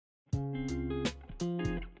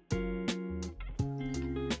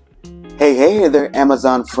Hey there,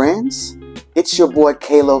 Amazon friends. It's your boy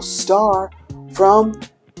Kalo Star from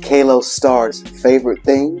Kalo Star's Favorite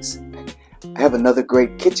Things. I have another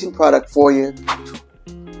great kitchen product for you.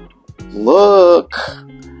 Look,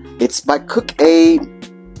 it's by Cook-Aid.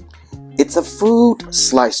 It's a food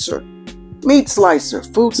slicer, meat slicer,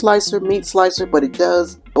 food slicer, meat slicer, but it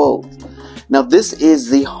does both. Now this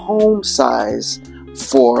is the home size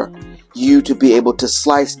for you to be able to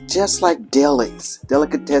slice just like delis,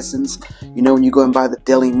 delicatessens. You know when you go and buy the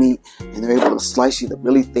deli meat and they're able to slice you the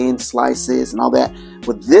really thin slices and all that.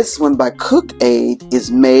 But this one by Cook-Aid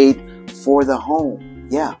is made for the home.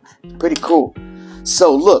 Yeah, pretty cool.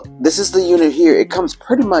 So look, this is the unit here. It comes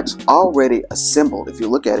pretty much already assembled. If you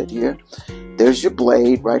look at it here, there's your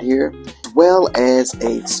blade right here, as well as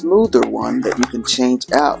a smoother one that you can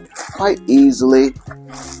change out quite easily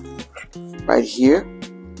right here.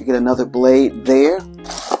 You get another blade there,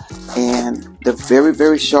 and they're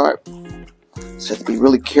very sharp, so you have to be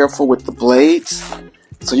really careful with the blades.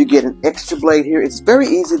 So you get an extra blade here. It's very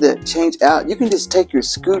easy to change out. You can just take your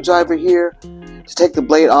screwdriver here, just take the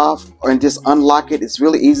blade off and just unlock it. It's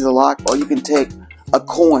really easy to lock. Or you can take a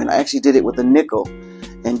coin. I actually did it with a nickel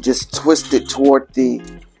and just twist it toward the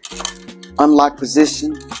unlock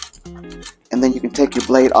position, and then you can take your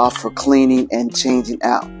blade off for cleaning and changing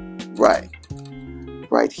out right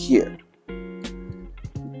here.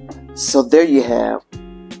 So there you have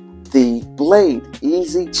the blade,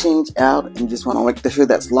 easy change out, and you just want to make sure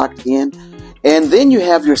that's locked in. And then you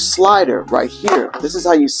have your slider right here. This is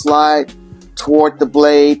how you slide toward the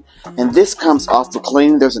blade, and this comes off for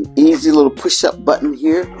cleaning. There's an easy little push-up button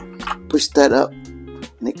here. Push that up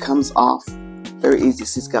and it comes off. Very easy.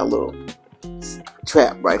 See, it's got a little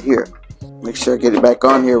trap right here. Make sure I get it back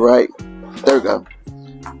on here right. There we go.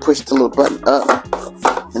 Push the little button up,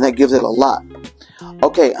 and that gives it a lock.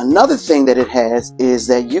 Okay, another thing that it has is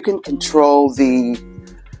that you can control the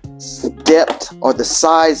depth or the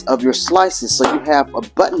size of your slices. So you have a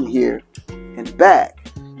button here and back.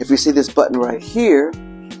 If you see this button right here,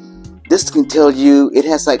 this can tell you, it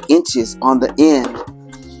has like inches on the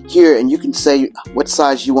end here, and you can say what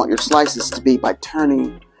size you want your slices to be by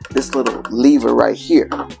turning this little lever right here.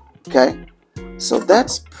 Okay, so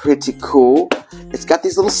that's pretty cool. It's got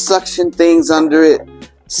these little suction things under it,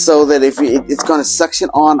 so that if it's going to suction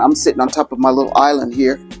on. I'm sitting on top of my little island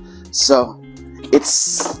here, so it's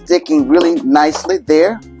sticking really nicely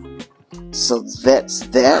there. So that's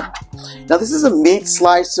that. Now this is a meat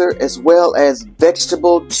slicer as well as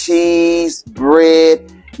vegetable, cheese,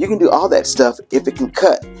 bread. You can do all that stuff if it can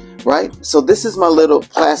cut, right? So this is my little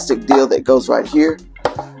plastic deal that goes right here,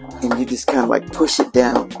 and you just kind of like push it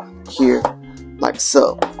down here like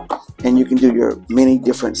so. And you can do your many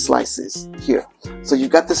different slices here. So you've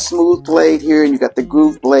got the smooth blade here, and you got the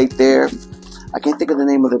groove blade there. I can't think of the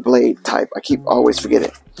name of the blade type. I keep always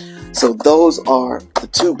forgetting. So those are the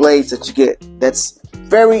two blades that you get. That's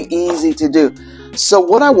very easy to do. So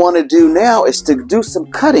what I want to do now is to do some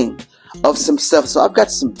cutting of some stuff. So I've got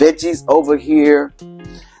some veggies over here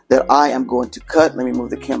that I am going to cut. Let me move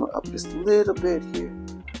the camera up just a little bit here.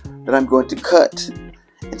 That I'm going to cut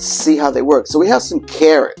and see how they work. So we have some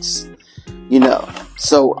carrots, you know.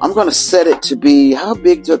 So I'm going to set it to be, how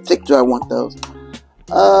big or thick do I want those?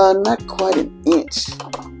 Not quite an inch.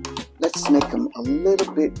 Let's make them a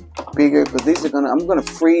little bit bigger, because these are I'm going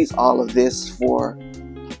to freeze all of this for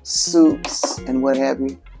soups and what have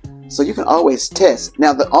you. So you can always test.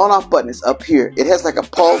 Now the on-off button is up here. It has like a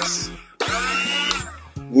pulse.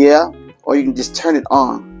 Yeah. Or you can just turn it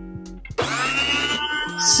on.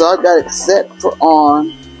 So I got it set for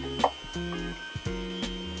on.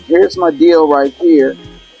 Here's my deal right here.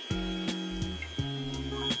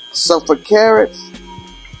 So for carrots,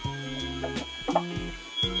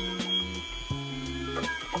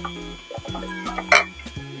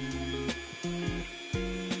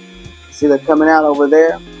 see they're coming out over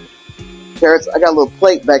there. Carrots, I got a little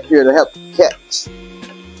plate back here to help catch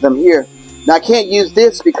them here. Now I can't use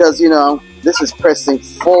this because, you know, this is pressing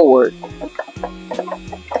forward,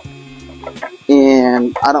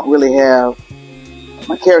 and I don't really have,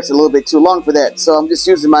 my carrots are a little bit too long for that, so I'm just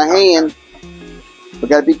using my hand. But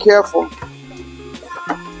gotta be careful.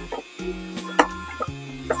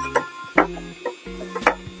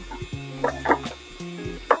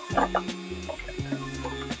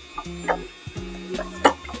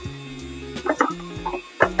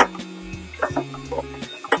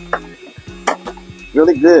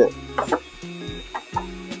 Really good.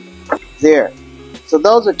 There. So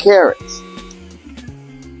those are carrots.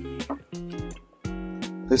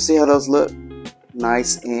 Let's see how those look.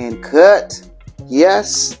 Nice and cut.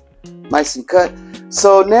 Yes. Nice and cut.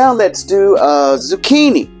 So now let's do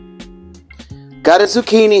zucchini. Got a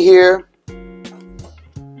zucchini here.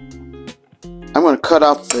 I'm going to cut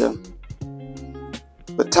off the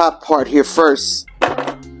top part here first,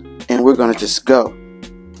 and we're going to just go.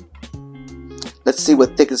 Let's see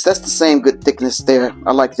what thickness. That's the same good thickness there.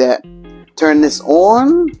 I like that. Turn this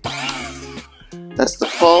on. That's the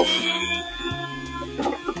pulp.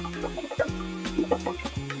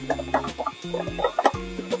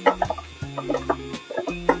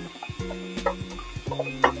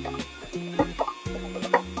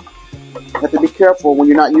 You have to be careful when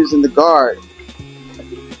you're not using the guard.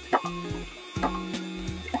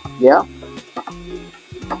 Yeah.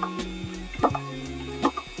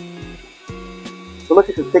 So look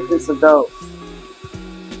at the thickness of those.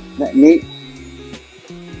 Isn't that neat?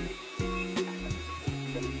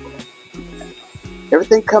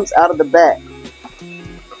 Everything comes out of the back.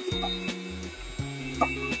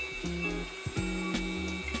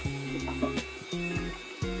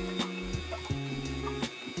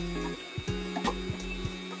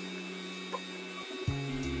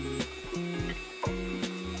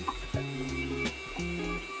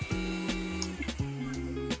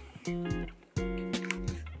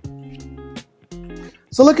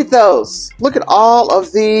 So look at those. Look at all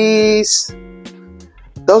of these.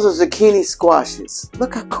 Those are zucchini squashes.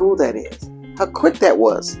 Look how cool that is. How quick that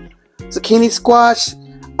was. Zucchini squash.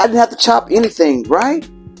 I didn't have to chop anything, right?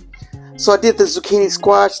 So I did the zucchini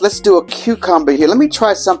squash. Let's do a cucumber here. Let me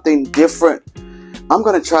try something different. I'm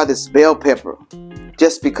going to try this bell pepper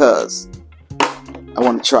just because I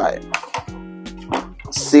want to try it.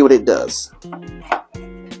 See what it does.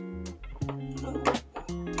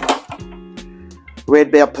 Red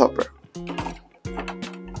bell pepper.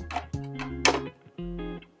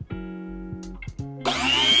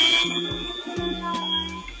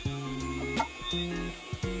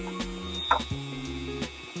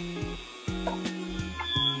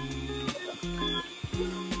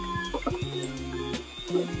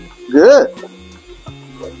 Good.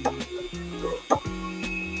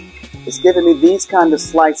 It's giving me these kind of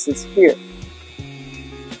slices here.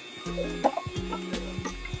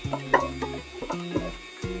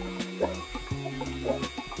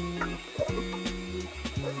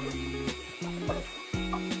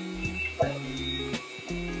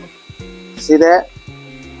 See that?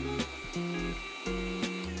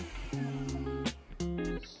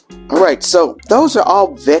 Alright, so those are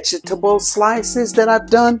all vegetable slices that I've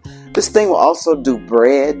done. This thing will also do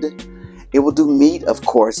bread. It will do meat, of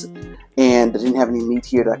course. And I didn't have any meat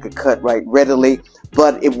here that I could cut right readily.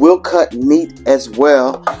 But it will cut meat as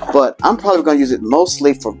well. But I'm probably going to use it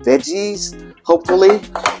mostly for veggies, hopefully.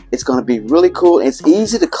 It's going to be really cool. It's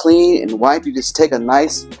easy to clean and wipe. You just take a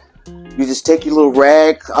nice... You just take your little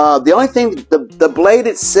rag. The only thing, the blade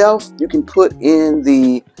itself, you can put in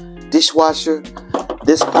the dishwasher.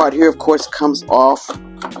 This part here, of course, comes off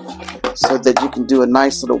so that you can do a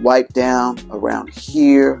nice little wipe down around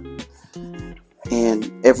here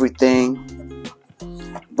and everything.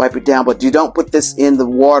 Wipe it down, but you don't put this in the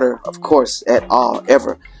water, of course, at all,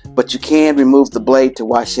 ever. But you can remove the blade to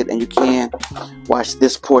wash it, and you can wash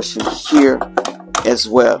this portion here as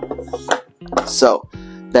well. So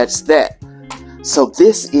that's that. So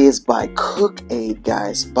this is by Cook-Aid,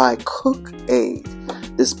 guys. By Cook-Aid.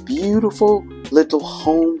 This beautiful little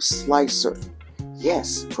home slicer.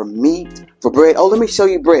 Yes, for meat, for bread. Oh, let me show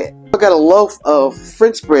you bread. I got a loaf of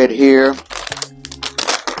French bread here.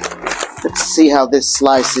 Let's see how this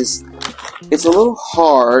slices. It's a little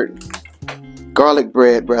hard. Garlic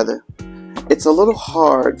bread, rather. It's a little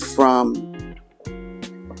hard from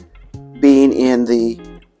being in the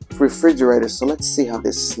refrigerator. So let's see how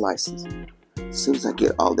this slices. As soon as I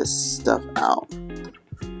get all this stuff out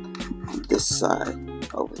on this side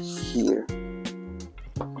over here,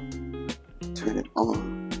 turn it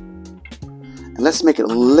on, and let's make it a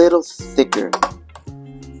little thicker.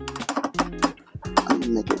 I'm gonna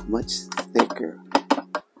make it much thicker.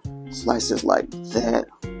 Slices like that.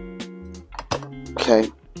 Okay,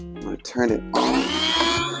 I'm gonna turn it on.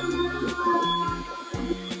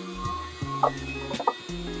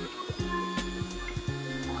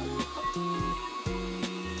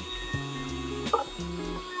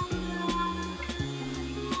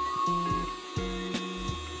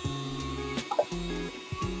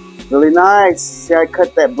 Really nice. See how I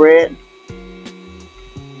cut that bread? Isn't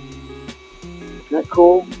that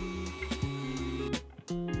cool?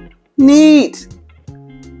 Neat.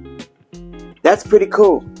 That's pretty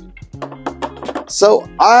cool. So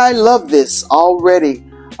I love this already.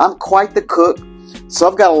 I'm quite the cook. So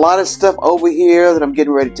I've got a lot of stuff over here that I'm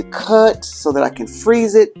getting ready to cut so that I can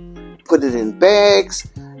freeze it, put it in bags.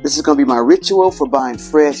 This is going to be my ritual for buying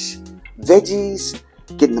fresh veggies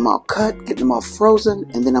getting them all cut, getting them all frozen,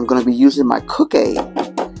 and then I'm going to be using my Cook-Aid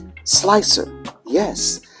slicer.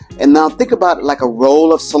 Yes. And now think about it like a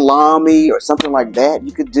roll of salami or something like that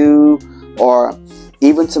you could do, or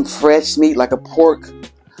even some fresh meat like a pork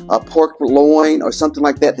loin or something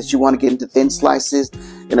like that that you want to get into thin slices.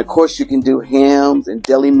 And of course you can do hams and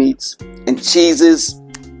deli meats and cheeses.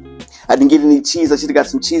 I didn't get any cheese. I should have got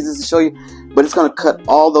some cheeses to show you, but it's going to cut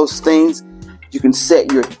all those things. You can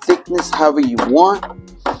set your thickness however you want,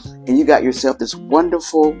 and you got yourself this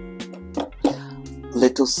wonderful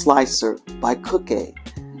little slicer by Cook-Aid.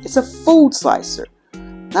 It's a food slicer,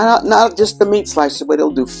 not just the meat slicer, but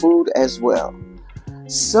it'll do food as well.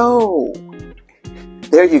 So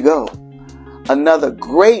there you go, another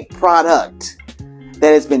great product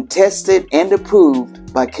that has been tested and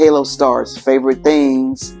approved by Kalo Star's Favorite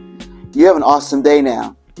Things. You have an awesome day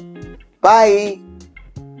now. Bye.